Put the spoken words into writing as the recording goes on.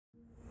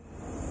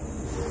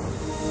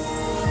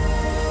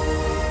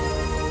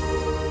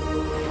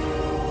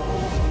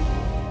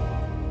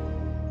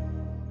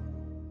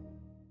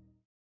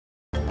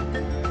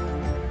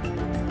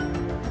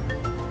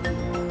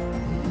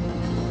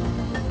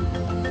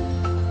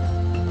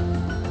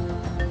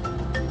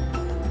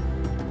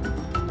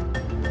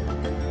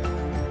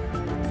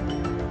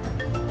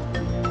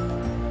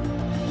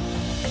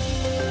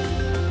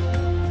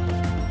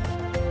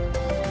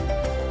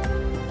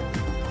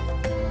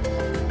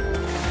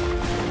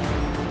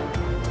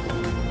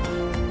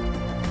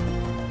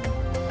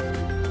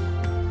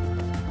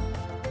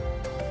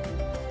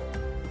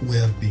We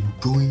have been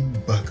going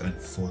back and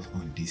forth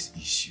on this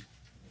issue.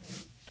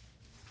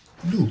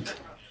 Look,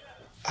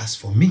 as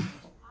for me,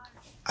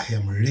 I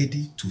am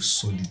ready to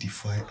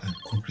solidify and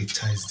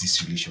concretize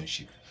this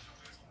relationship.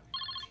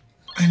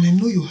 And I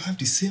know you have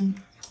the same,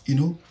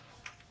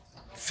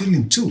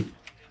 feeling too.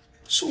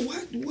 So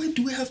why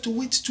do we have to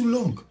wait too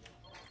long?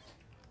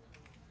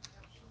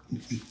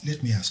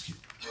 Let me ask you,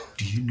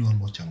 do you know how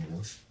much I'm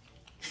worth?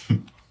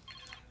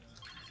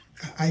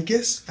 I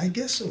guess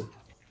so.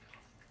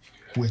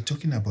 We're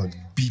talking about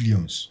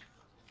billions.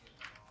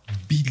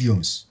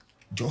 Billions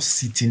just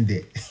sitting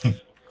there.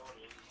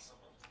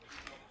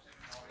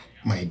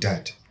 My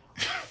dad.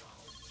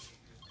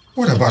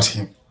 What about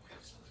him?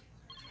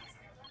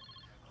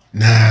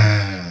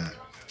 Nah.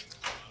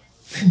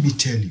 Let me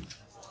tell you.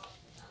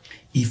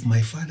 If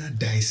my father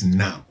dies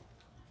now,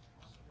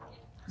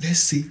 let's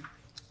say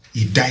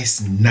he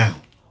dies now.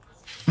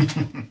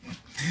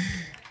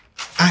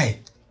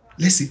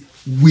 Let's say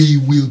we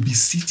will be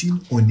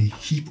sitting on a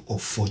heap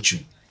of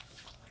fortune.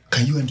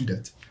 Can you undo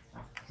that?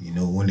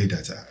 Only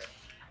that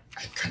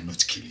I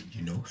cannot kill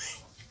him,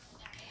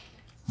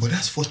 But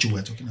that's fortune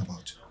we're talking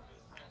about.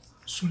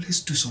 So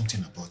let's do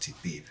something about it,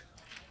 babe.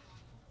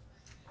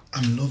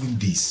 I'm loving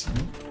this,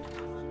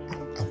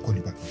 I'll call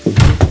you back.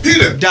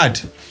 Peter! Dad!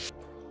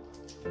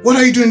 What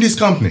are you doing in this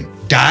company?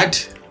 Dad?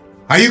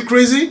 Are you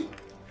crazy?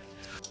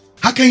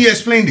 How can you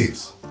explain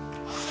this?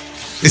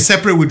 A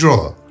separate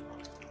withdrawal.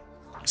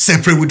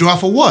 Separate withdrawal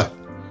for what?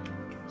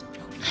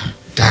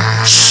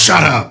 Dad!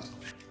 Shut up!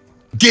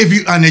 Gave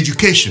you an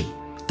education,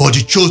 but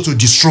you chose to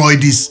destroy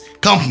this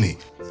company.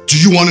 Do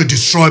you want to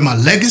destroy my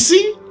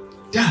legacy?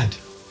 Dad,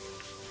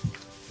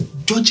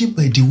 judging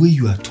by the way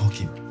you are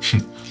talking,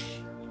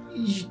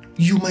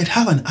 you might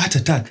have an heart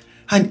attack,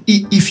 and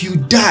if you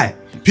die...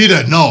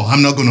 Peter, no,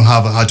 I'm not going to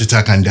have a heart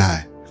attack and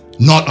die.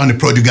 Not on a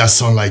prodigal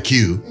son like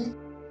you.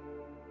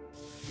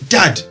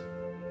 Dad,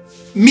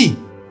 me?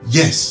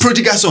 Yes.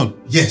 Prodigal son?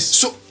 Yes.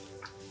 So,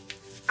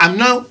 I'm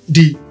now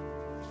the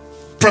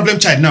problem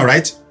child now,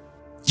 right?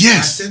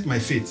 Yes. I accept my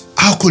fate.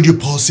 How could you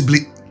possibly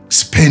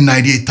spend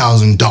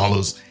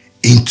 $98,000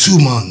 in 2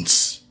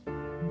 months?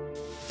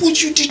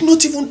 But you did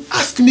not even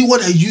ask me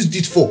what I used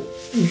it for.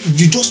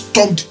 You just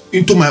stormed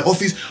into my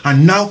office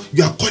and now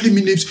you are calling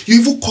me names. You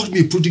even called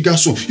me a prodigal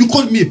son. You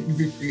called me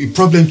a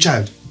problem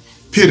child.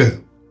 Peter,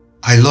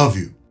 I love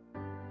you.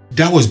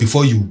 That was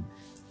before you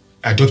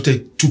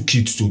adopted 2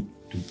 kids to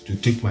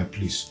take my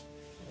place.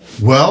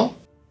 Well,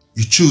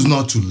 you choose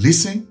not to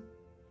listen,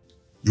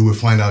 you will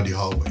find out the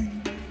hard way.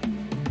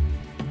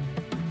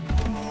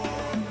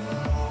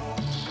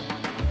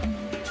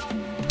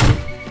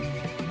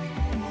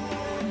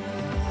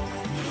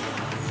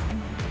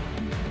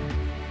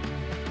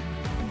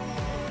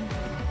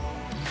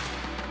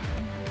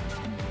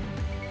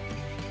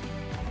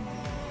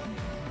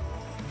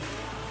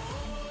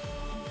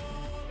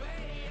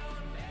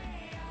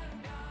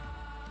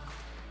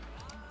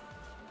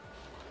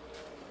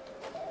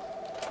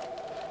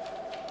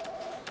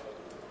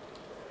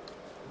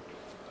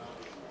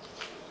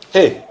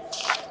 Hey,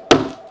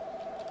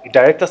 the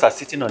directors are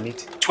sitting on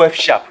it, 12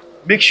 sharp.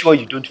 Make sure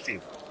you don't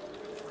fail.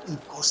 What in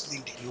God's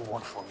name did you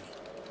want from me?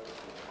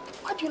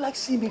 Why do you like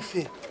seeing me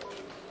fail?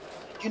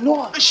 You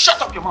know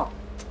Shut up your mouth.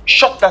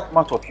 Shut that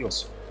mouth of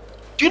yours.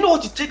 Do you know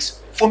what it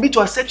takes for me to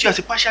accept you as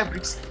a partial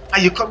bricks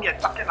and you come here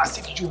talking as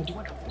if you are the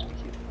one that put me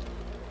here?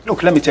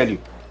 Look, let me tell you.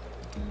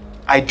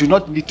 I do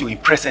not need to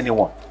impress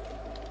anyone.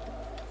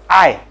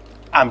 I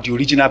am the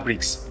original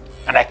bricks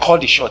and I call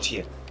the shot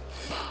here.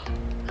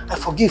 I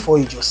forgive what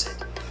you just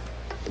said.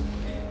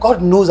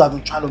 God knows I've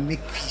been trying to make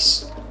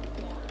peace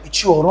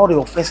with you on all the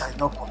offense I did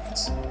not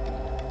commit.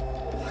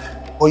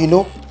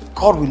 But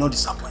God will not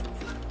disappoint me.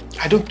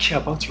 I don't care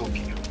about your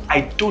opinion.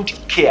 I don't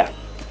care.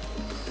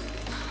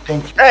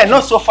 Thank you. Hey,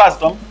 not so fast,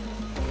 Dom.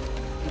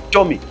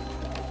 Dummy.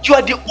 You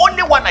are the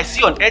only one I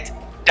see on earth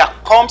that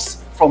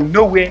comes from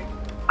nowhere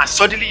and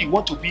suddenly you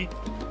want to be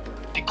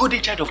the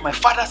golden child of my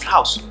father's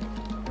house.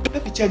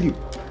 Let me tell you,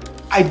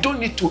 I don't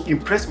need to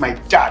impress my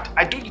dad.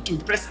 I don't need to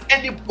impress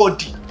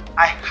anybody.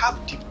 I have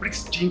the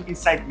bricks gene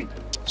inside me.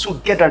 So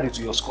get that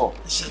into your score.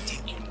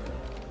 Thank you.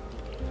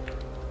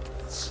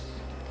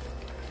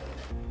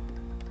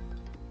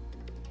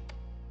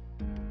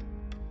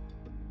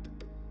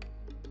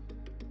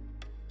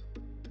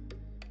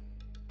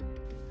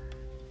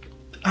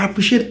 I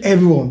appreciate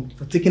everyone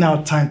for taking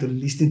our time to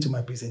listen to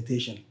my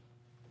presentation.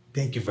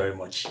 Thank you very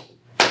much.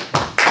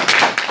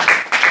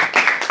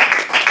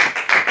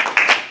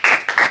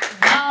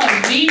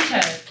 Wow,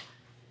 Richard.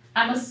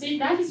 I must say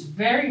that is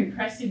very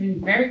impressive and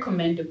very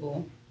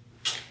commendable.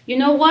 You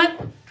know what?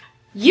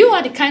 You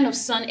are the kind of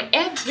son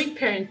every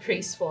parent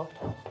prays for.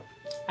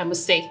 I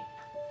must say,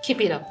 keep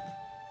it up.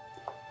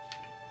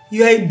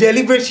 You are a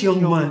deliberate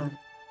young man.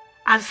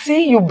 And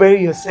seeing you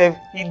bury yourself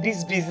in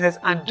this business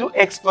and do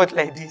exploit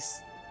like this,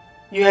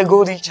 you're a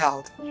golden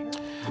child.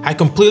 I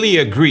completely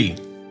agree.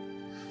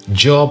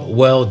 Job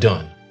well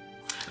done.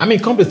 I mean,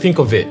 come to think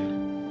of it,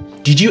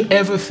 did you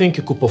ever think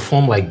you could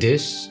perform like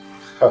this?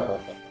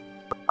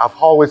 I've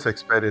always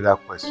expected that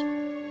question.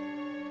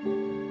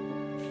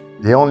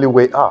 The only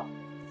way up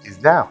is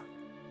down.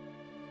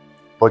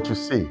 But you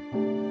see,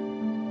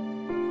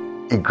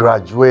 he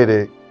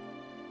graduated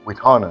with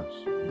honors.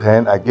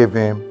 Then I gave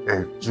him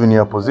a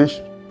junior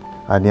position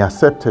and he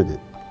accepted it.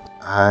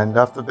 And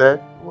after that,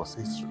 it was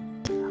history.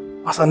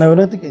 As an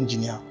aeronautic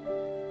engineer,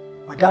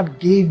 my dad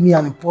gave me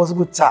an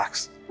impossible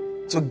task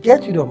to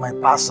get rid of my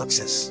past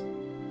success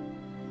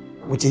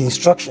with an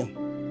instruction.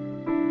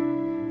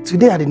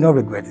 Today, I did not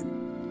regret it.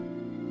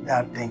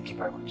 Dad, thank you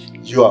very much.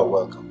 You are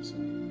welcome, sir.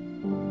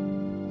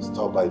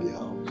 Stop by the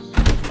house.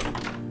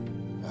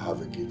 I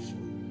have a gift for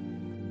you.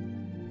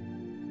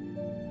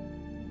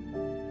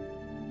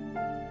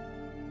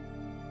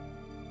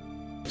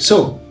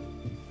 So,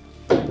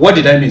 what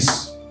did I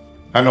miss?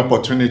 An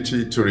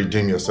opportunity to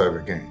redeem yourself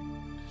again.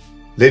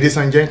 Ladies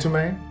and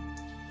gentlemen,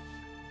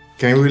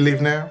 can we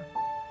leave now?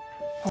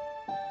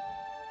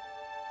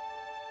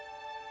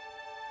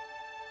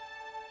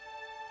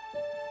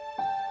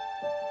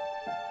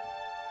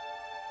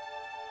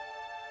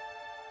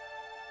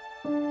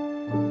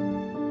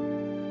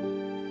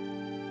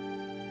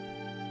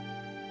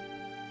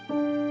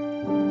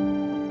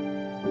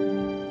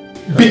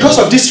 Because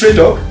of this stray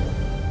dog?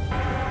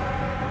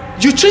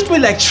 You treat me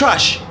like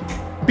trash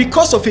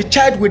because of a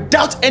child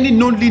without any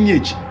known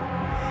lineage.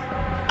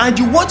 And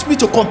you want me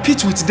to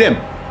compete with them.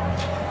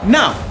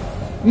 Now,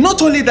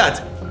 not only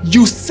that,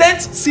 you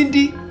sent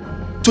Cindy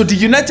to the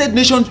United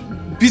Nations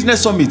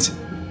Business Summit.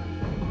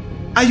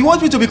 And you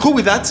want me to be cool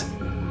with that?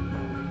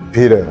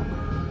 Peter,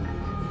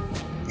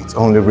 it's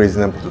only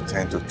reasonable to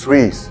tend to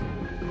trees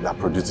that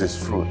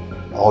produces fruit.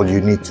 All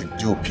you need to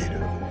do,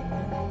 Peter,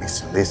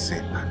 is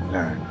listen and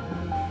learn.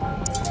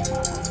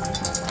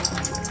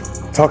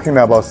 Talking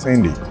about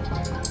Cindy.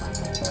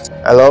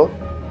 Hello?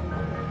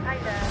 Hi,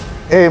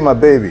 Dad. Hey, my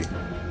baby.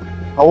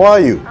 How are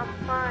you? I'm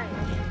fine.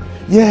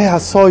 Yeah, I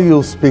saw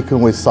you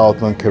speaking with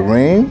Sultan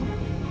Kareem.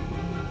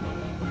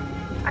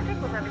 I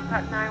think we're going to be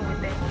partnering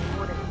with them to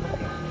go to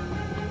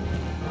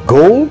the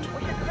Gold? We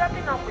should be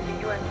wrapping up with the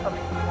UN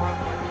summit tomorrow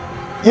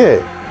morning.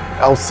 Yeah,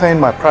 I'll send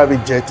my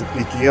private jet to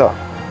pick you up.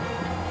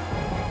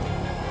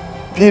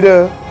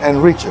 Peter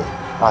and Richard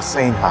are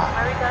saying hi.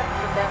 My regards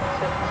to them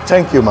too.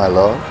 Thank you, my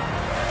love.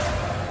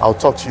 I'll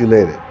talk to you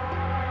later.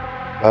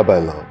 Bye-bye,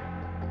 love.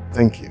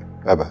 Thank you.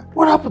 Bye-bye.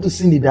 What happened to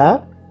Cindy,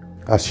 Dad?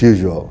 As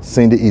usual,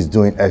 Cindy is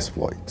doing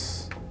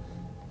exploits.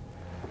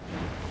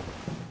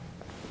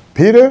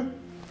 Peter,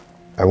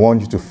 I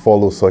want you to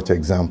follow such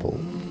example.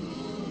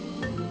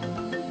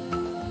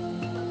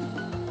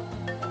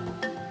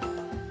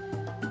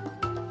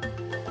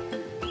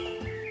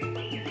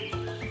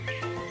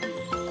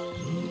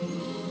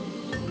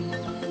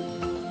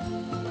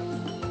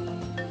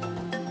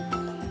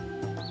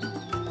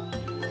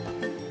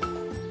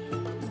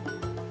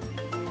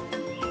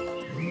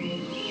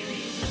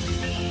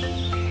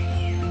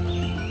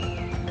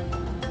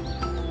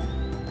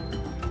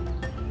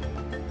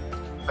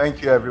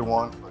 Thank you,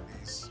 everyone, for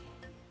this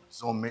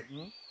Zoom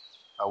meeting.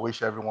 I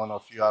wish every one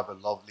of you have a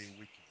lovely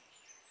weekend.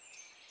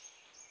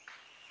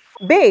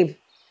 Babe,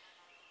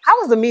 how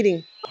was the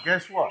meeting?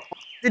 Guess what?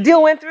 The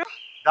deal went through?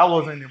 That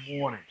was in the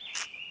morning.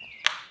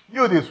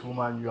 You, this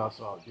woman, you are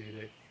so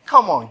outdated.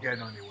 Come on, get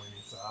on the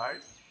winning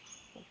side.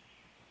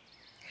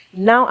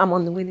 Now I'm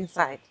on the winning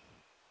side.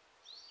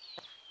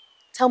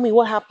 Tell me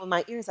what happened.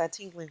 My ears are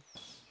tingling.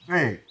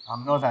 Babe,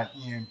 I'm not an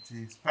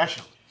EMT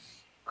specialist.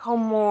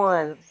 Come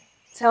on.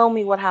 Tell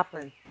me what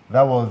happened.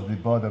 That was the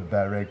board of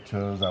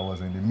directors I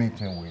was in the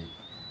meeting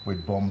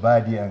with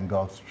Bombardier and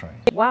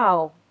Gulfstream.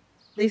 Wow.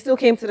 They still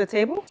came to the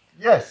table?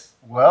 Yes,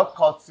 well,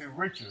 courtesy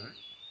Richard,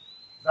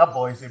 that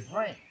boy is a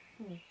brain.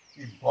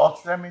 He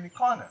boxed them in the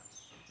corner.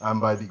 And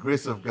by the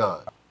grace of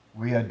God,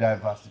 we are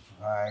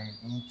diversifying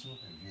into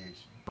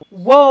aviation.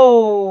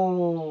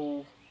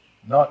 Whoa.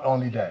 Not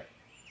only that,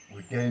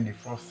 we're getting the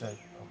first set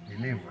of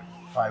delivery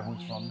 5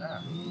 weeks from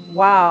now.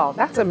 Wow,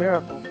 that's a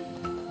miracle.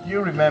 Do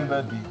you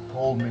remember the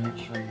whole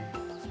military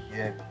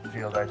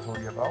field I told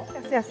you about?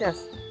 Yes.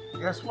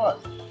 Guess what?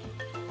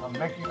 I'm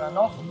making an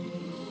offer.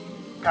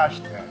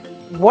 Cash tag.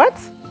 What?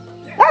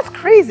 That's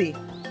crazy.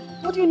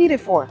 What do you need it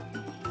for?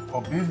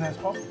 For business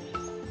purposes.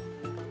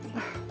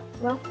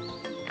 Well,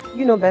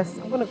 you know best.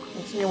 I'm going to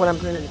continue what I'm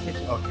doing in the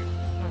kitchen. Okay.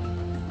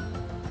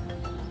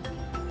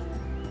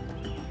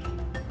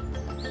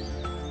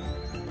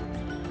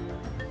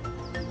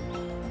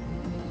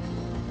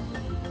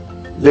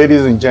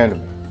 Ladies and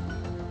gentlemen,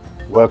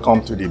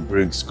 welcome to the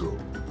Briggs Group.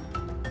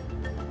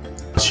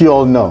 As you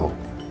all know,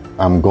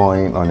 I'm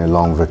going on a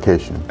long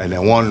vacation. And I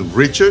want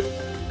Richard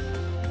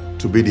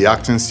to be the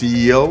acting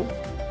CEO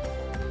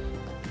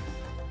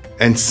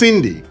and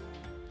Cindy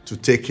to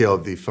take care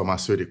of the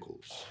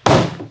pharmaceuticals.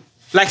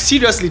 Like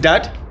seriously,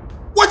 Dad?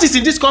 What is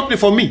in this company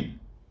for me?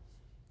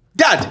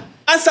 Dad,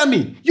 answer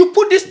me. You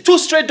put these 2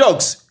 stray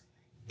dogs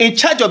in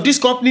charge of this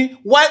company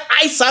while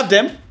I serve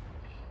them?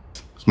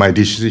 My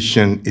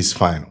decision is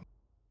final.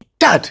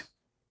 Dad,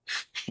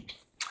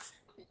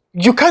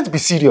 you can't be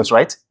serious,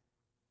 right?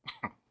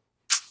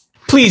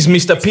 Please,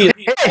 Mr. Peter.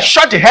 Hey,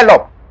 shut the hell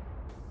up.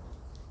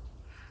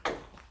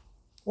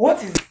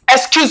 What is...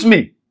 Excuse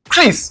me.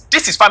 Please,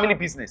 this is family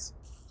business.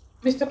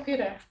 Mr.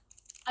 Peter,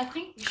 I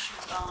think we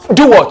should...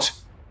 Do what?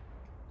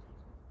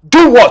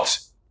 Do what?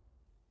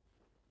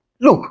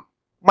 Look,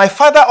 my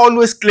father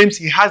always claims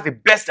he has the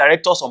best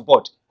directors on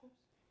board.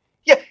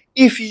 Yeah,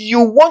 if you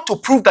want to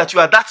prove that you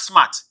are that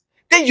smart,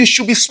 then you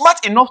should be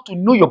smart enough to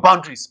know your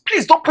boundaries.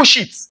 Please don't push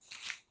it.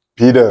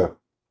 Peter,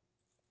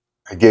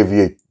 I gave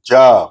you a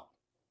job,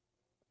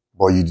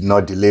 but you did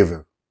not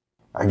deliver.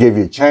 I gave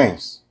you a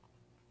chance,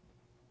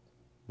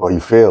 but you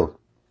failed.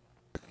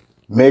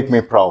 Make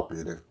me proud,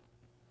 Peter.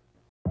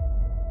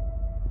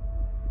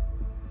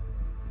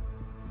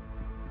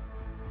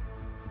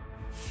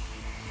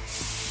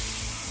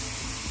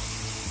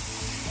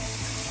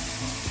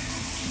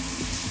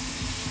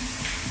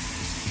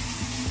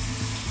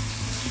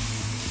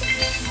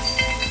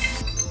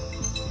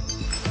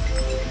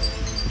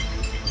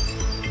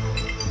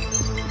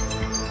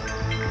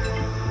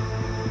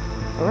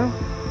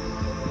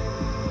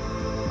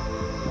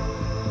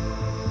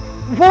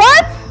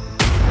 What?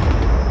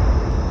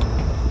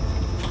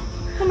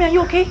 Mommy, are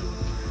you okay?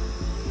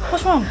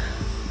 What's wrong?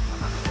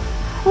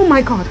 Oh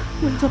my God.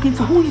 Who are you talking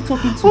to? Who are you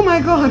talking to? Oh my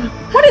God.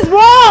 What is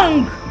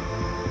wrong?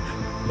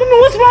 Mommy,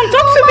 what's wrong?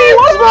 Talk to me.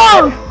 What's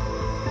wrong?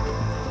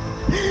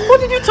 Who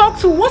did you talk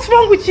to? What's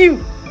wrong with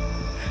you?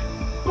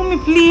 Mommy,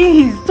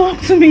 please, talk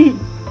to me.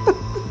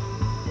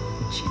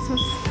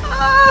 Jesus.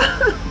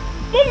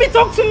 Mommy,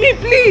 talk to me,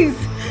 please.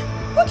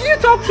 Who did you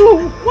talk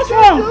to? What's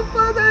wrong? Your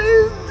father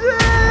is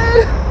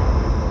dead.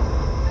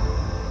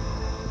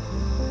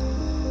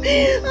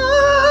 Jesus!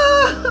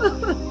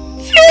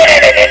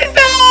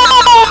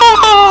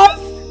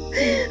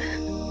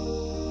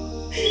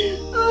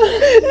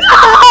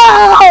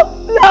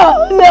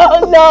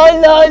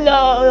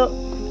 No!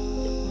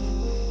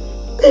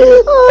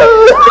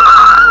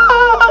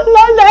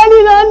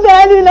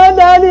 Not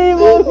daddy,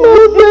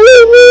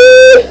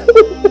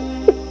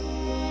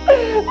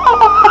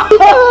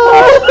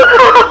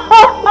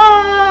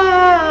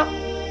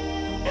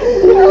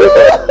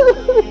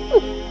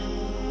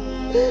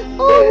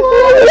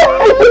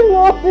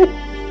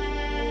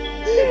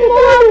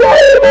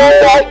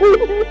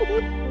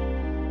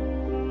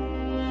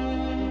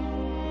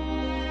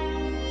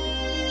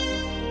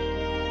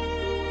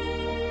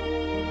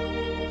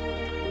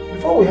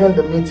 Before we end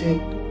the meeting,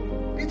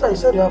 Peter, you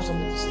said you have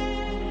something to say.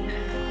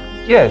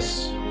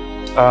 Yes.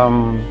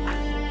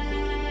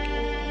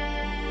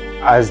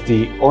 As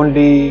the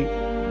only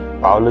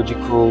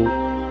biological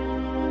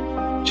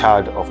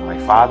child of my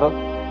father,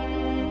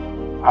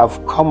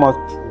 I've come up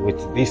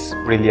with this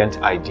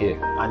brilliant idea,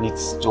 and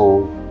it's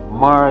to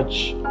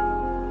merge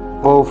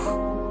both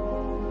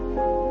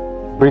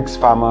bricks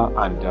farmer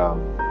and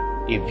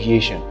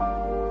aviation.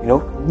 You know,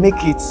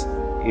 make it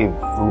a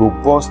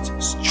robust,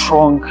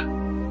 strong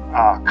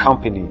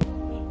company.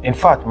 In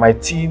fact, my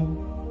team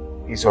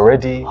is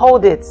already...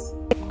 Hold it.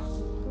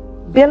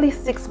 Barely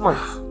 6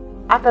 months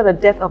after the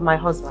death of my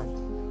husband,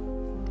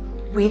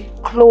 we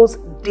closed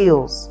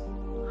deals.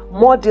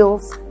 More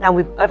deals than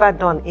we've ever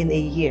done in a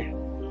year.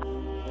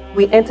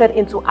 We entered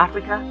into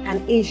Africa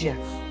and Asia.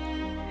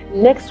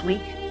 Next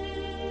week,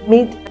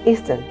 Mid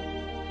Eastern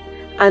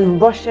and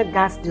Russia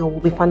gas deal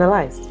will be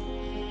finalized.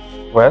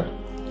 Well,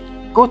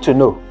 good to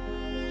know.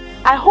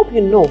 I hope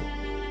you know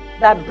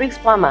that Briggs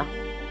Pharma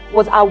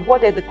was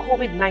awarded the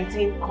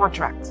COVID-19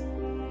 contract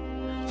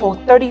for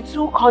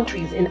 32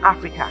 countries in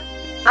Africa,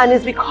 and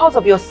it's because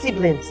of your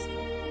siblings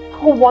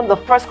who won the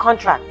first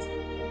contract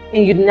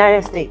in the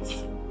United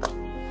States.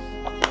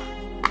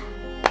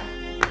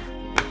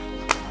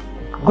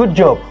 Good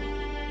job.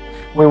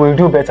 We will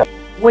do better.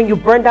 When you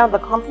burn down the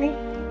company,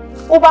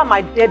 over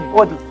my dead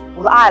body,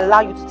 will I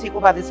allow you to take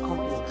over this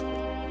company?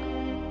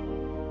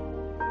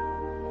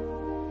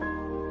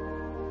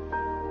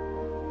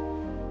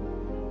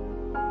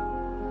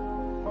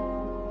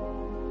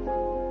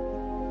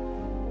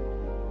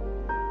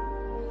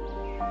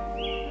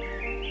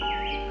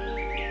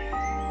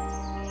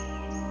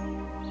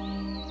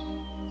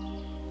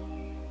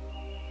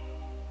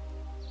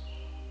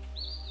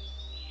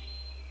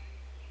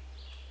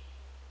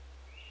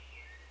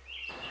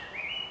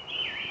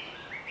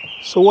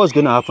 So what's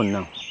going to happen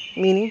now?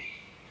 Meaning?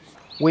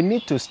 We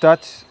need to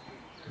start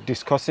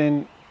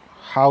discussing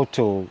how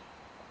to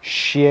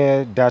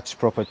share that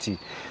property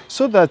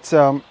so that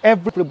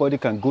everybody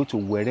can go to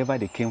wherever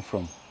they came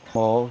from.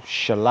 Or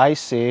shall I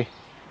say,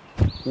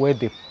 where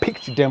they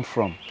picked them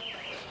from.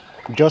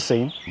 Just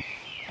saying.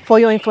 For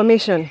your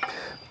information,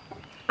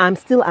 I'm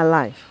still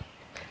alive.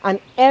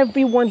 And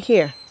everyone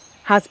here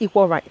has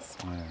equal rights.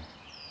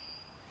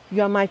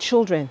 You are my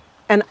children.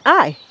 And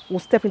I will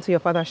step into your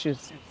father's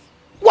shoes.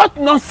 What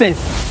nonsense!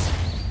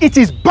 It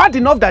is bad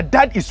enough that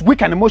dad is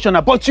weak and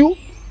emotional, but you're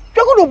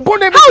going to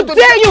burn everything. How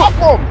dare you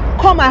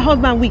call my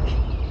husband weak?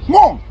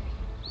 Mom!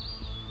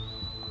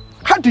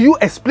 How do you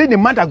explain a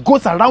man that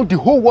goes around the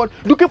whole world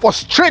looking for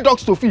stray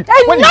dogs to feed?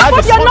 Enough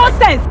of your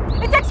nonsense!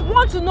 It takes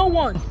one to know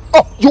one.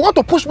 Oh, you want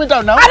to push me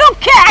down now? I don't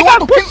care! I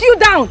can push you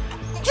down!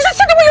 You just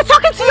see the way you're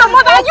talking to your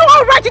mother. Are you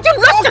alright? Did you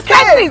lose your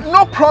senses?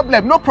 No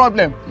problem, no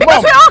problem.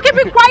 Because Mom. we're all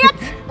keeping quiet?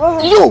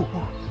 You!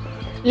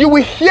 You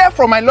will hear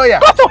from my lawyer.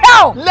 Go to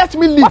hell! Let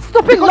me leave. What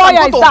stupid because lawyer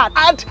I'm is going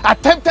that? to add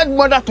attempted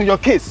murder to your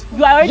case.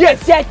 You are already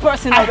yes. a dead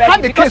person already. I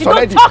had the because case you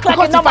already. don't talk like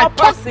because a normal if I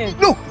talk, person.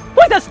 Look.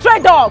 Who is a stray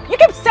dog? You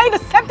keep saying the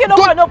same thing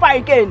over and over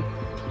again.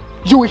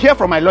 You will hear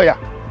from my lawyer.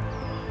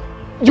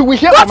 You will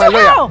hear from my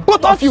lawyer.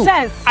 Both of you.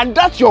 And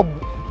that's your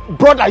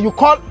brother you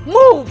call.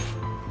 Move.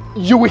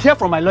 You will hear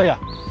from my lawyer.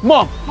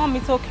 Mom. Mom,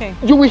 it's okay.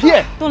 You will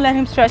hear. Don't let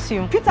him stress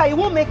you. Peter, you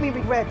won't make me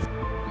regret.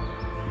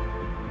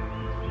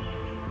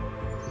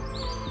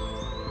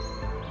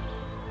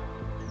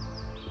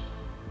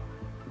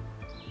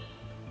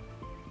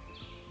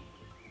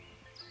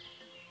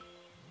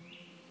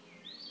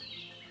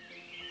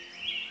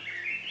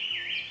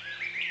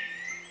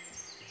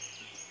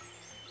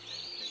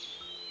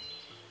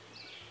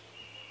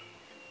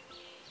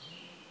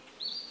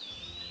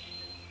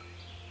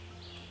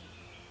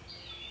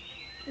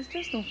 It's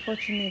just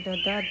unfortunate that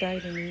Dad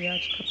died in a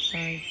yacht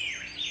capsize.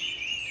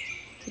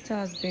 Peter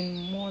has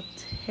been more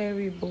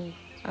terrible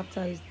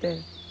after his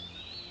death.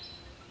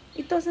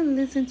 He doesn't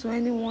listen to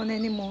anyone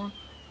anymore.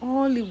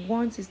 All he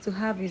wants is to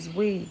have his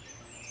way.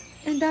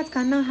 And that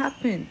cannot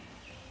happen.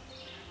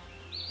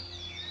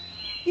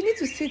 You need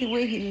to see the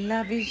way he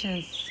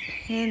lavishes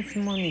and spends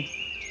money.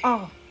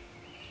 Oh.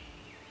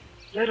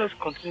 Let us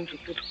continue to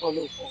put all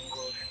hope on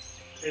God.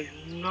 There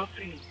is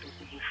nothing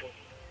impossible for him.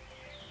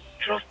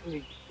 Trust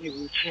me, he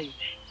will change.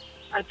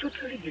 I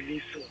totally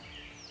believe so.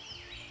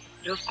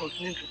 Just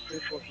continue to pray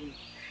for him,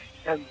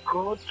 that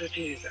God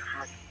touches his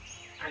heart.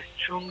 I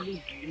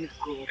strongly believe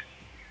God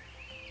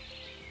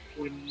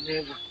will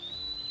never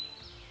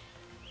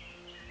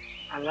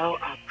allow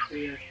our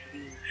prayers to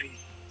be in vain.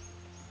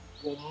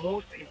 But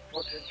most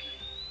importantly,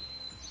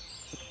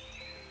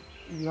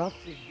 you have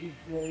to be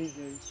very,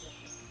 very careful.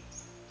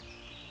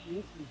 You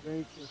need to be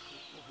very careful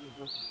of your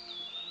daughter.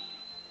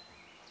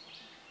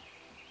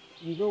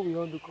 You know we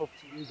all look up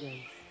to you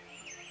guys.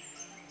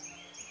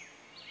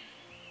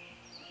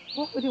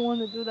 What would you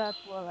want to do that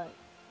for, like?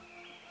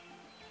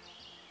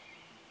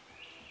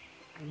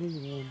 I know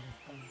you won't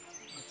understand,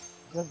 but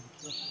just be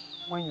careful.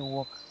 When you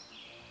walk,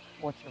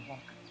 watch your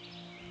back.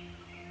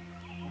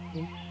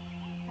 Okay?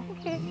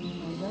 Okay.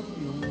 And that's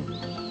your move.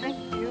 Thank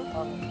you.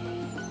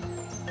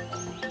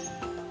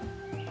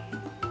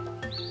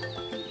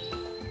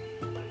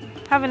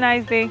 Have a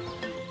nice day.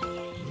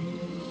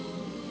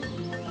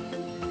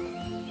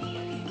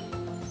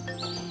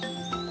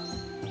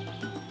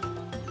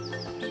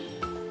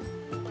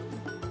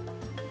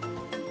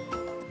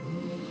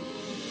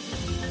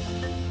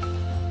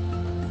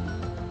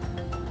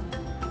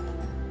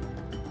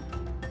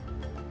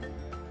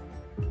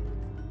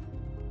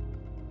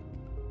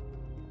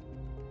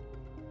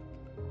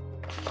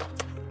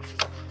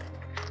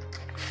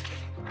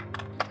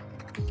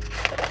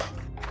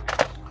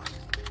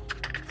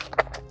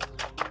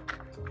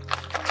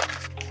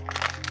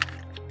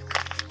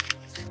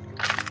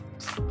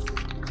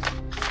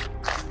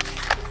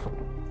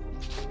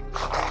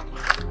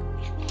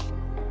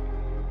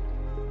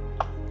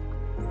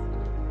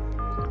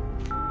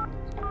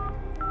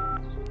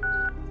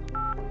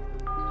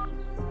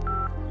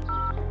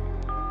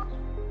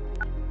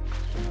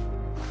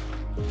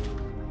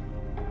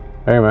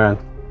 Hey man,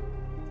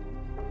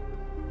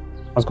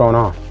 what's going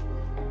on?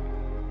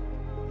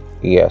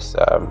 Yes,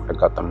 I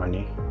got the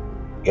money.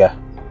 Yeah,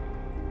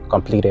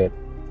 completed.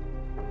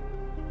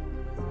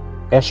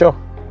 Yeah, sure.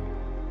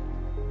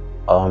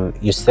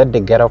 You said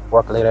they get off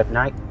work late at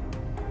night?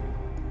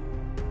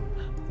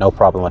 No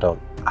problem at all.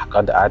 I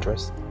got the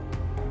address.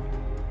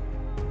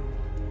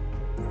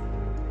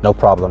 No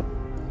problem.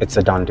 It's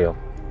a done deal.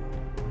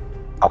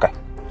 Okay.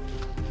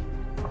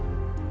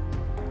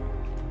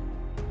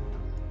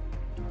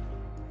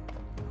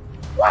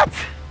 What?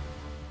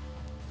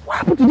 What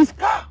happened to this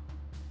car?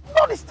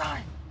 Not this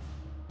time.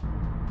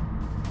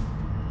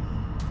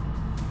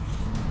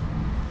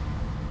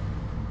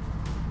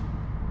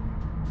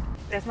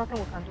 There's nothing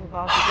we can do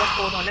about it. Just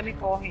hold on. Let me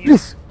call him.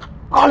 Please,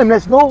 call him.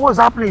 Let's know what's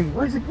happening.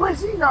 Where is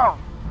he now?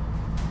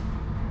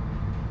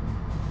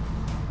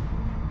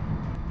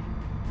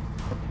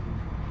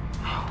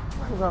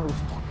 Why are we going to be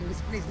stuck in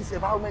this place, this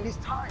environment, this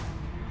time?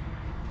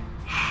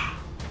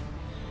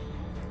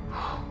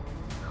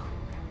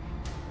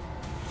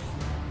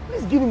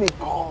 Please give him a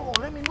call.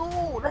 Let me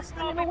know. Let's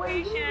let me know where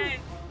he is.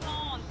 Come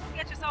on. Don't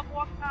get yourself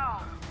worked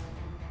out.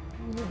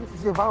 You know, this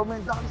is the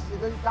environment now. This is a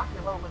very dark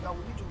environment now. We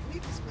need to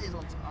leave this place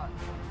on time.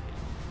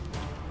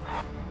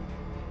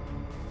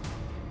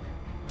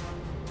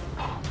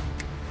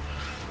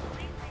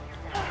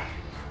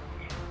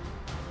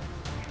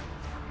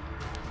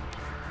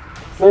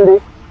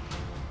 Cindy?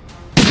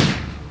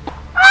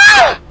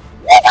 Ah!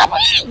 What's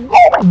happening?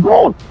 Oh my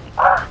God!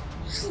 Ah!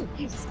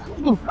 Jesus,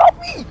 who's going to help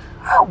me?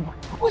 Oh my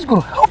God, who's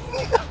going to help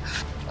me?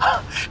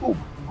 Oh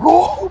my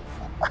God!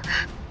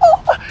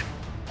 Oh.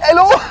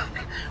 Hello?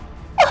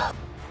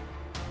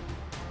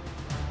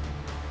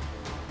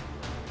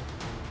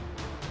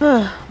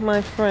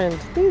 My friend,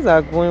 things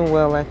are going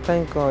well, I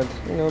thank God.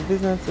 You know,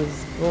 business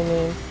is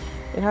booming.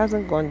 It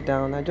hasn't gone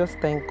down. I just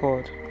thank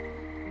God.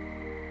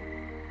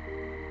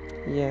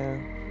 Yeah.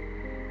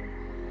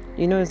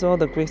 You know, it's all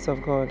the grace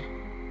of God.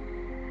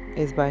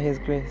 It's by His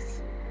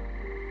grace.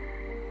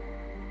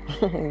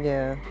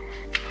 Yeah.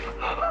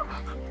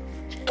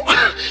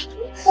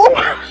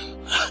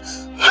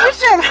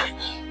 Richard!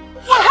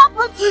 What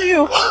happened to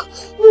you?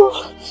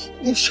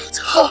 They shot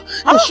her.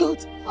 They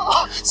shot.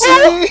 See?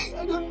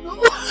 I don't know.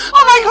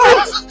 Oh my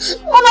God!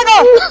 Oh my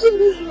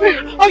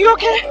God! Are you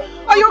okay?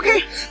 Are you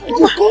okay? I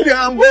just called the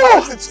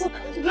ambulance. It's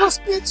okay. To the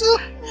hospital.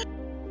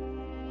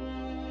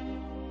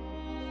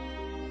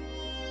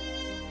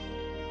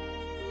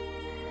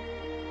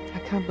 I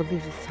can't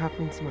believe this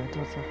happened to my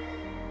daughter.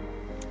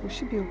 Will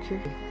she be okay?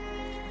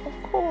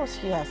 Of course,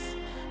 yes.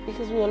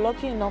 Because we were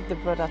lucky enough they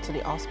brought her to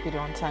the hospital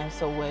on time,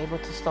 so we're able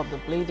to stop the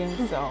bleeding,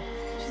 so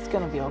she's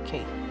gonna be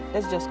okay.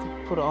 Let's just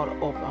put all the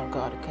hope on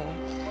God, okay?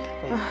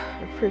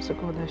 I pray to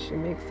God that she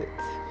makes it.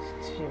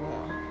 She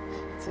will.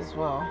 It is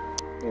well.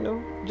 You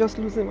know, just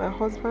losing my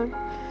husband,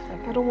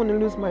 I don't want to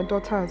lose my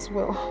daughter as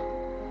well.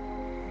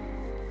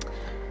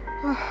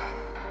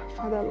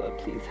 Father Lord,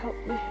 please help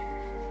me.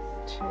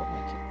 She will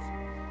make it.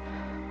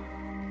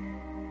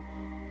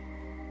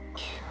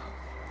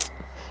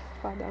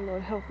 Father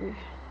Lord, help me.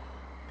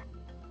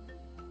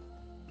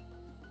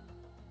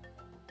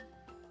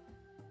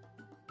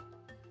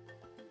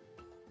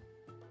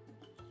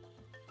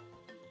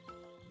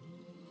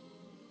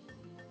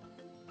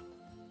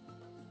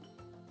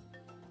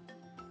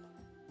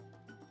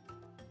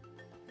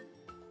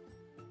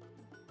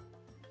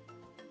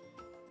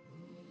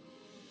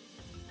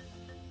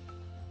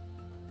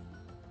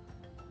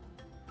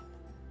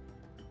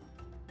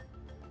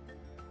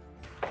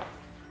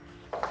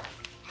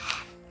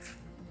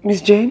 Miss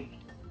Jane?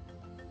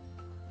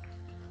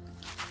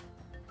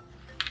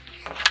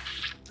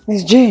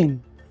 Miss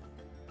Jane?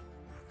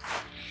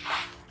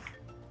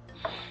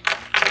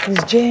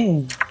 Miss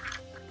Jane?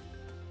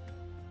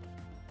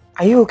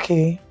 Are you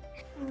okay?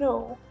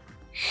 No.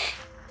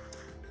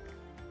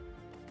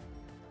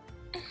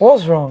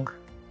 What's wrong?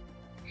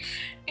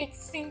 It's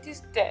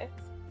Cindy's death.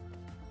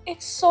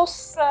 It's so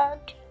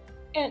sad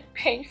and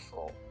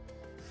painful.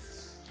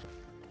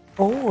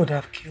 But who would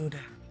have killed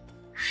her?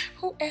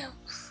 Who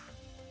else?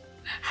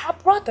 Her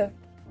brother,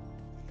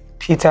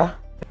 Peter?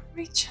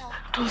 Richard.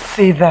 Don't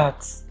say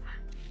that.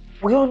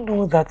 We all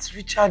know that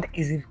Richard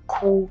is a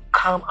cool,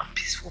 calm and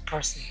peaceful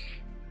person.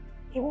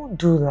 He won't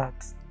do that.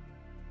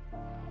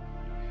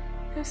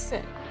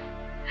 Listen,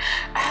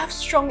 I have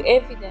strong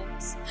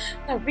evidence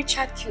that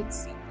Richard killed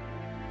Cindy.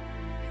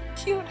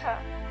 He killed her.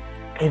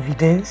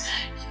 Evidence?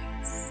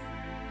 Yes.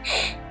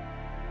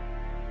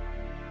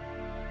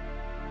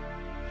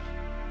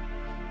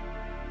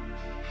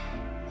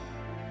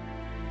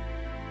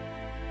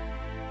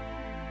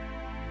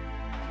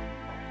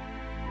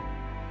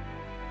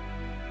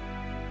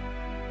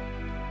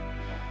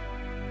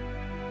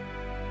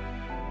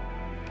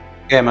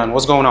 Yeah, man,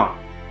 what's going on?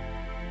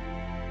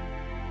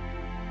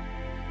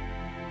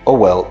 Oh,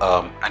 well,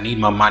 I need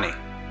more money.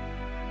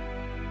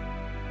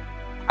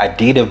 I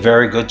did a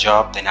very good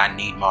job, then I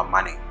need more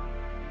money.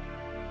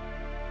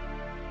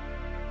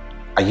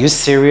 Are you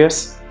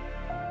serious?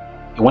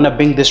 You want to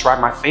bring this right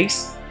in my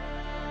face?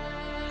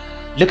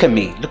 Look at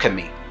me, look at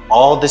me.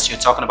 All this you're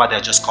talking about, they're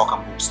just cock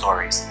and bull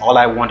stories. All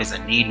I want is I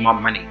need more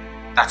money.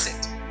 That's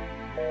it.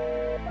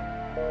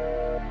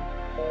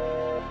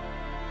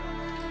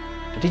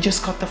 Did he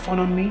just cut the phone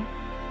on me?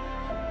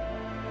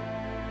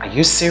 Are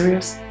you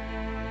serious?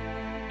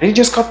 Did he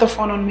just cut the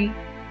phone on me?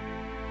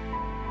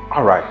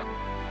 Alright,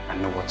 I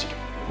know what to do.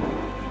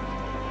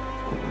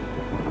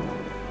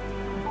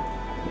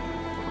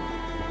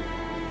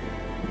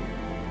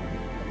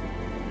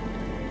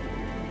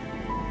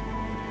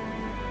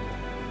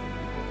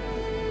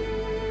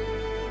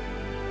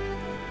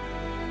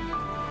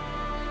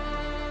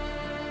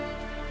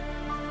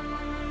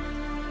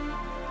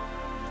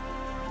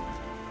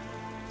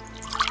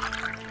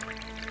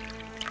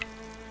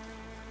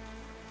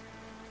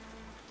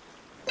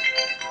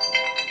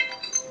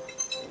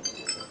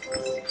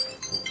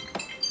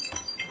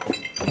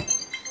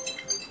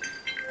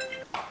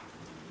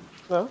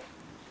 Hello?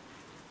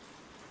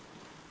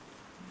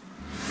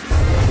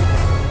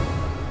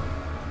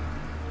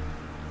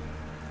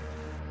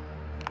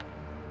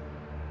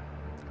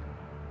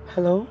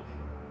 Hello?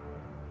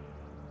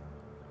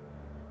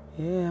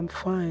 Yeah, I'm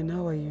fine.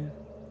 How are you?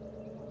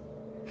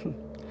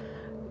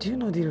 Do you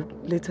know the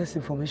latest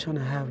information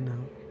I have now?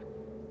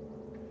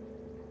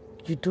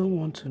 You don't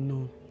want to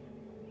know.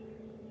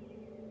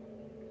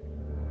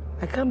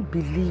 I can't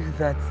believe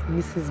that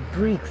Mrs.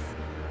 Briggs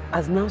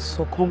has now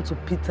succumbed to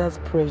Peter's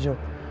pressure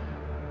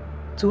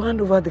to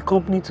hand over the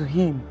company to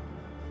him.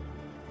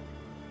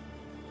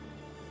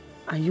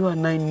 And you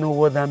and I know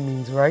what that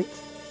means, right?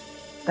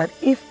 That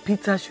if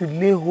Peter should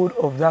lay hold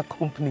of that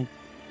company,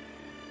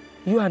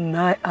 you and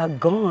I are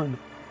gone.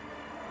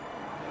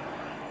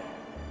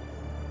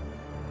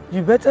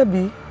 You better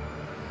be,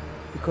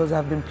 because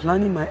I've been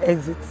planning my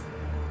exit.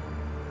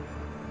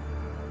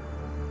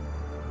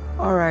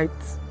 All right.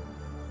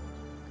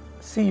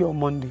 See you on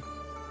Monday.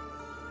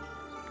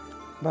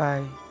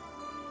 Bye.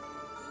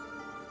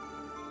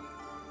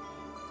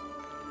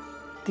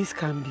 this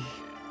can be.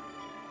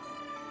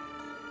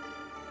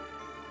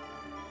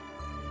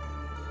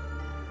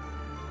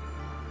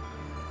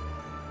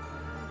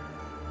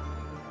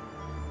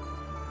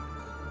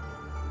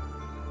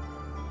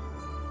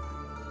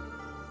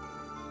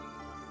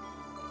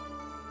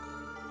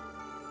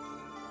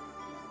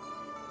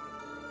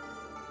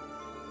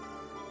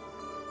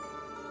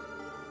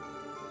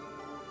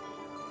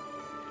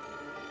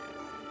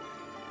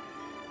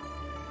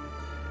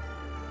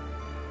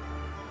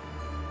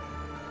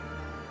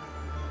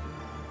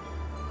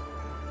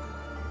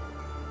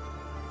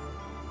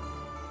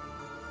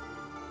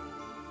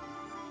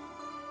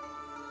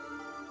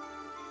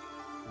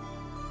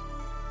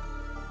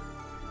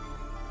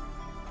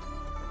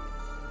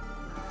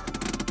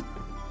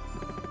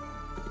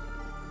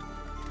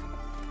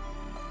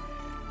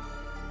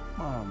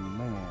 Oh,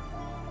 man.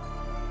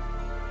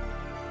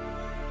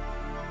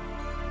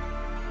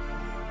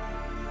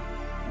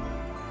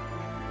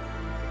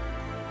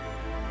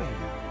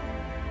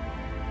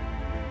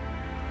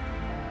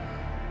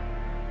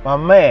 My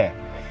man.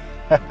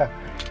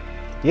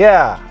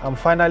 Yeah, I'm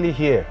finally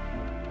here.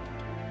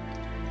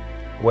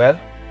 Well,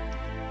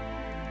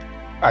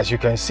 as you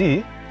can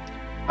see,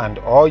 and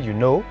all you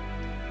know,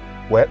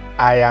 well,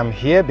 I am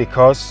here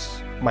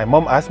because my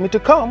mom asked me to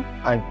come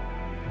and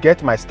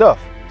get my stuff.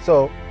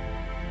 So,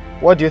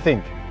 what do you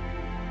think?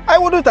 I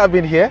wouldn't have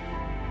been here.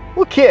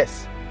 Who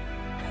cares?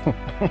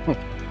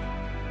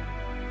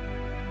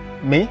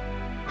 Me?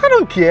 I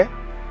don't care.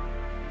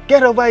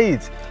 Get over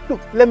it. Look,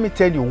 let me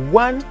tell you,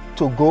 one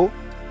to go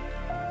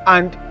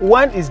and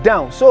one is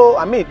down. So,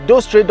 I mean,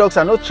 those stray dogs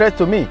are no threat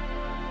to me.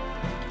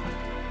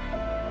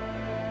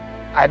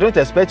 I don't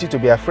expect you to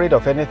be afraid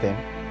of anything.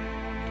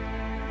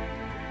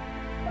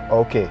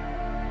 Okay.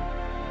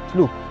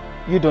 Look,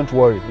 you don't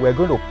worry. We're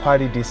going to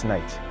party this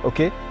night,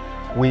 okay?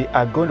 We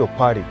are going to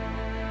party.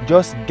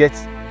 Just get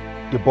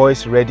the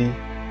boys ready.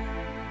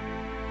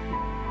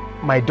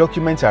 My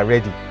documents are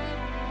ready.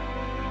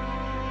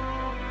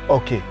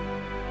 Okay,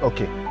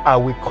 okay. I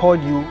will call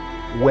you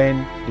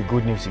when the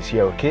good news is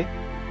here, okay?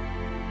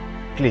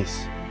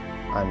 Please.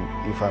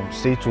 And if I'm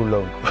staying too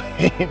long,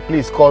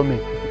 please call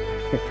me.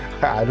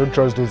 I don't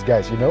trust those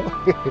guys, you know?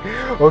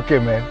 Okay,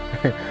 man.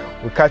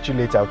 We'll catch you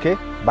later, okay?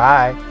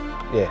 Bye.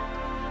 Yeah.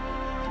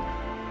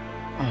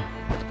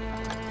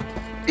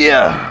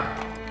 Yeah.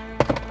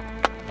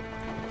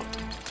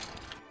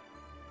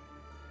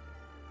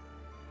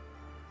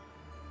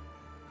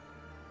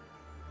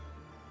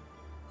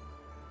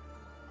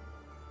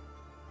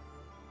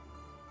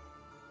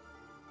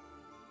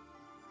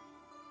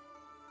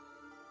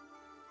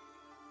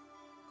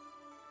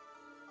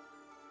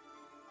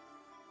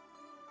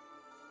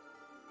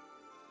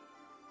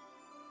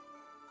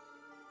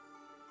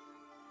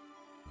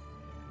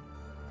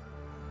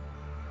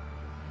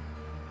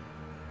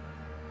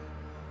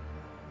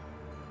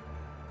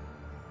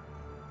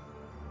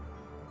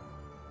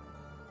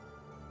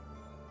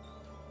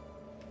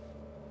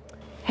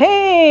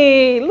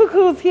 Hey, look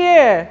who's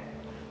here.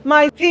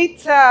 My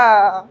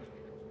Peter.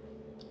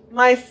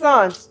 My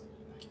son.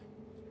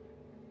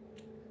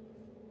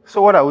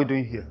 So what are we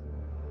doing here?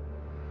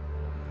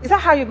 Is that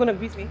how you're going to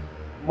greet me?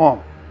 Mom,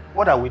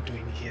 what are we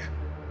doing here?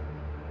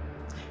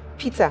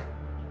 Peter,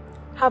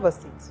 have a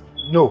seat.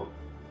 No.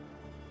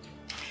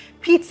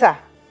 Peter,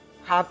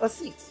 have a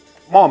seat.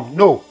 Mom,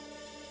 no.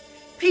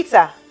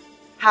 Peter,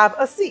 have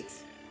a seat.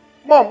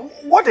 Mom,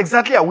 what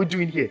exactly are we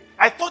doing here?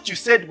 I thought you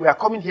said we are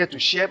coming here to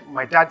share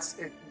my dad's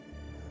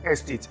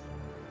estate.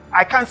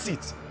 I can't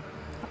sit.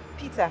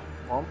 Peter,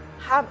 Mom?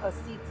 have a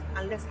seat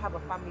and let's have a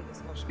family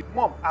discussion.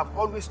 Mom, I've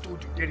always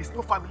told you there is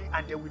no family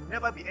and there will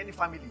never be any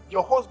family.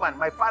 Your husband,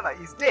 my father,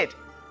 is dead.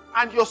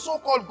 And your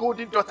so-called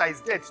golden daughter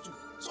is dead too.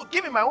 So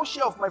give me my own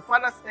share of my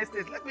father's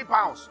estate. Let me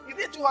bounce. Is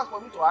it too hard for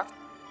me to ask?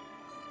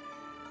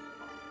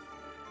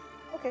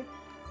 Okay.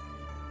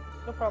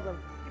 No problem.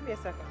 Give me a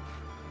second.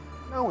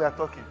 Now we are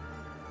talking.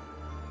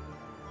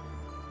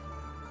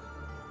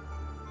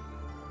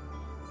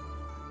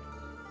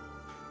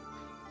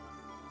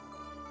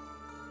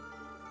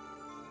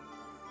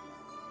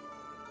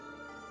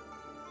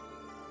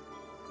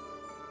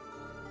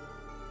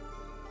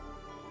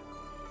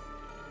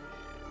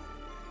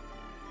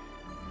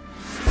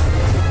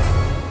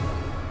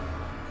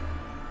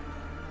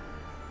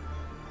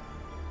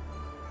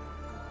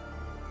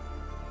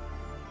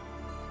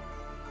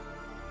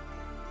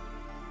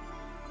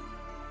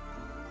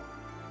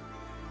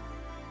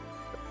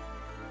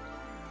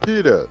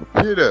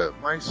 Peter,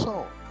 my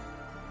son.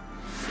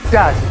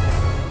 Dad!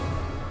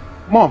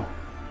 Mom!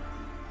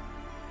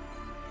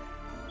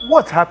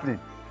 What's happening?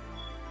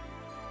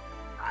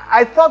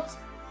 I thought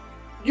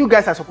you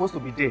guys are supposed to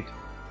be dead.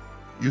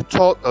 You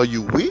thought or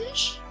you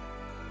wish?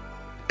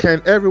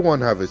 Can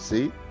everyone have a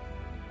seat?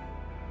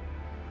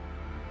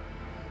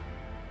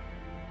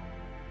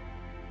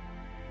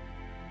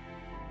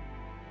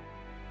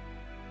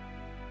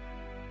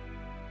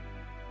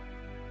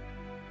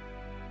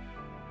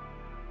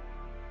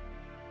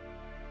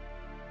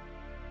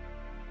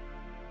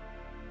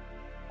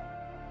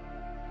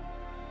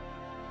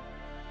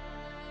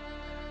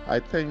 I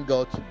thank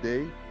God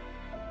today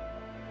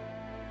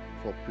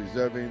for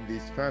preserving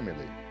this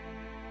family.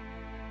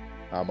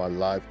 I'm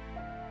alive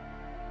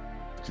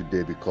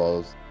today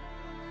because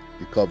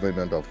the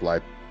covenant of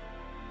life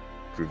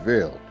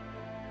prevailed.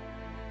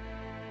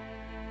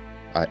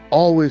 I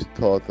always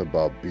thought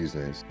about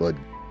business, but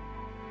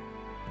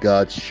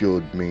God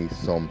showed me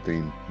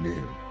something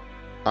new.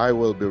 I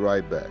will be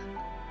right back.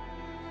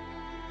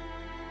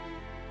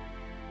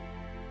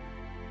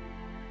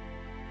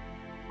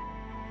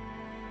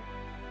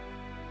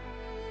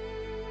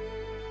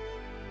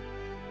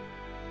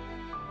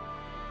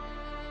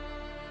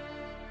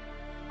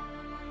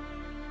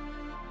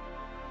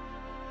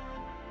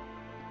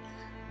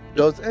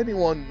 Does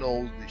anyone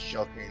know the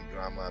shocking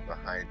drama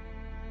behind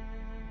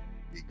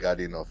the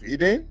Garden of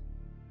Eden?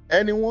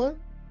 Anyone?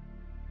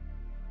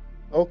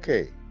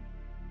 Okay.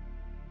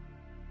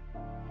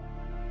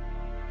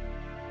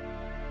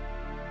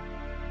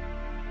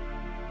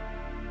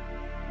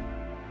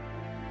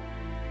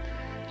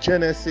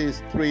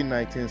 Genesis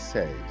 3:19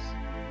 says,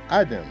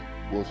 Adam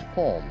was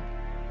formed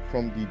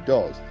from the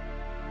dust,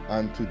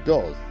 and to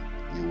dust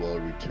he will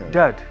return.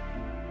 Dad,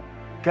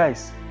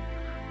 guys,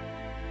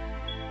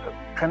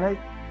 can I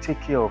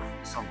take care of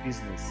some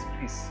business?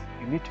 Please,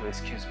 you need to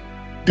excuse me.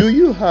 Do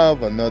you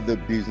have another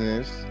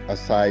business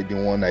aside the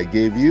one I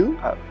gave you?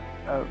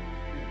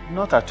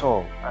 Not at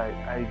all.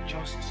 I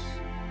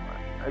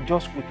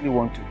just quickly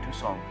want to do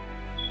some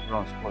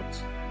runs,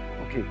 but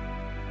okay.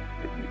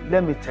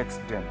 Let me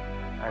text them.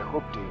 I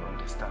hope they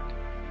understand.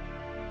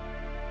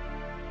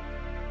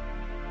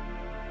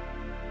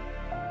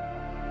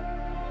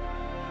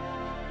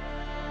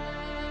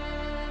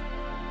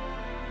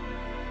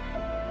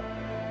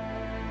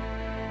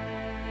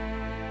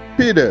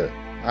 Peter,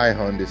 I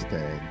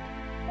understand.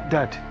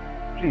 Dad,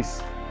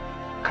 please,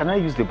 can I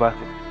use the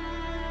bathroom?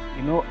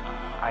 You know,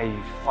 I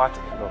fart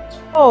a lot.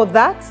 Oh,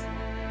 that?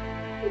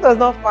 Who does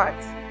not fart?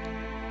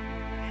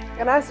 You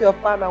can ask your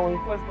father when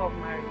you first got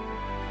married.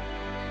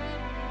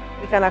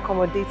 We can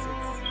accommodate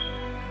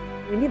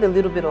it. We need a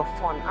little bit of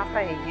fun after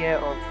a year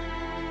of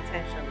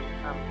tension in the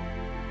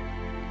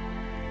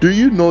family. Do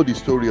you know the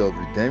story of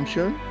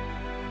redemption?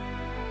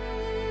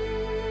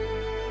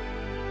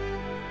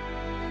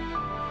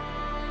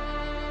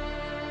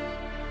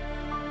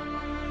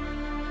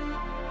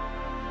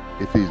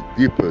 It is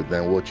deeper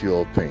than what you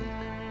all think.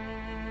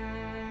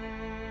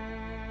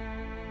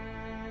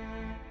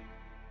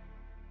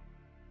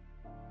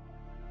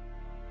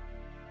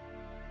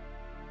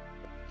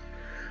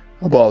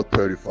 About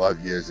 35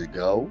 years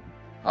ago,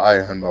 I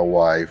and my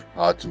wife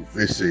had to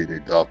visit a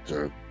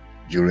doctor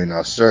during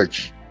our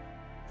search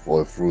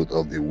for a fruit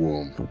of the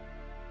womb.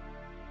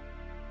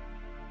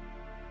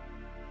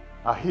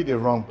 I hit the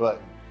wrong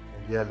button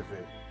in the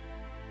elevator,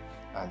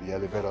 and the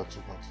elevator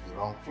took me to the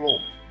wrong floor.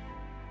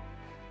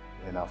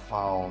 And I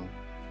found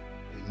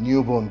a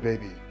newborn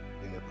baby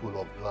in a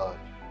pool of blood.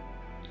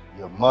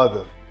 Your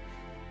mother,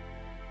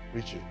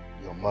 Richard,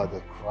 your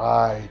mother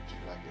cried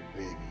like a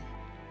baby.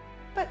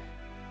 But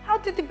how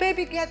did the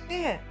baby get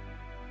there?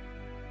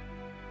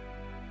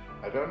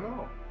 I don't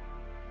know.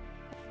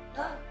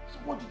 Dad, so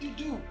what did you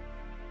do?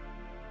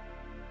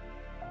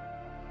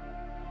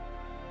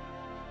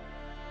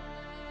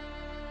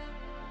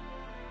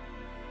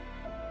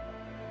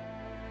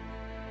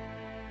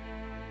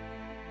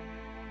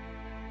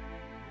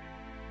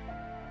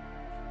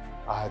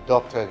 I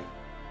adopted him,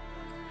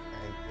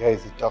 and here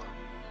is the document.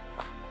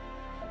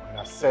 When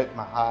I set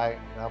my eye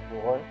on that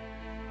boy,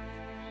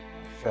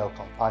 I felt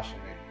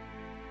compassionate,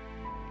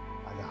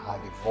 and I had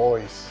a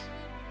voice.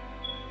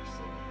 He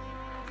said,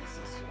 "This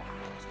is your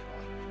first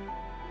one."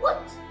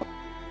 What?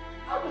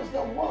 How does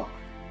that work?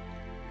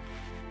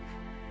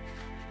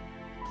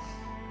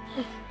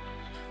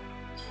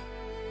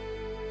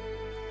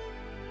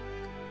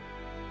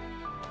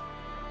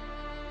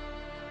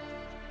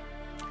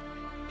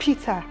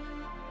 Peter,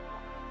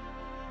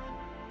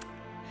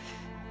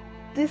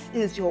 this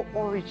is your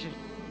origin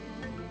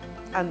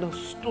and the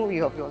story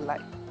of your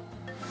life.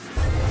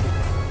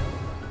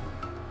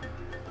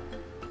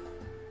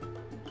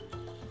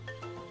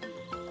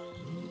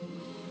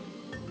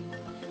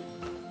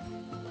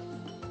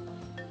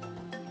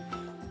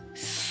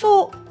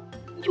 So,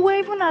 you were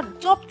even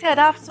adopted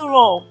after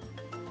all.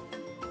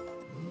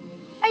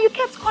 And you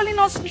kept calling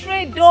us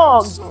stray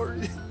dogs. I'm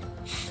sorry.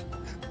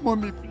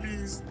 Mommy,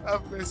 please,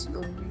 have mercy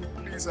on me.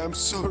 Please, I'm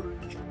sorry.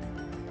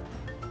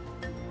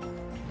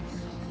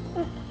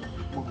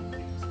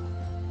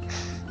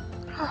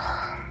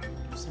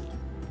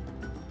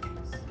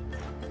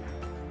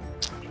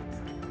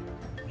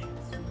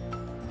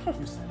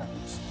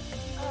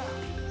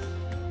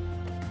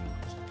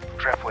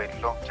 Try for a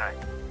long time.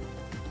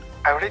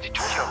 I already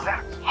took care of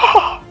that.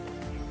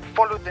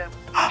 Follow them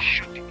and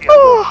shoot the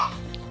girl.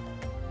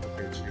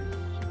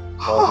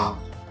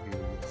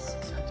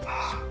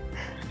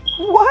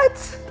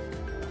 What?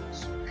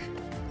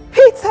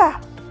 Peter!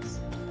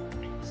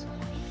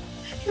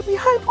 You're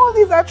behind all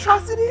these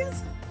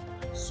atrocities?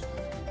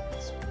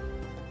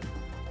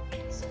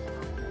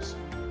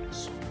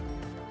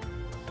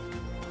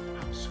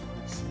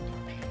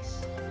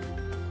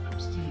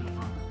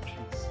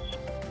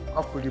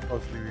 How could you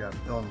possibly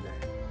have done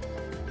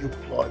that? You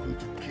plotting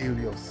to kill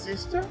your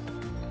sister?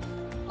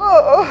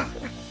 Oh!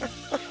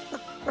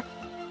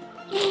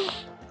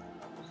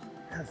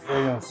 That's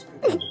very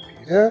unspeakable,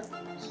 Peter.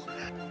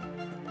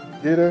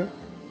 Peter,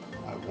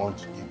 I want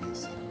to give you a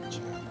secret.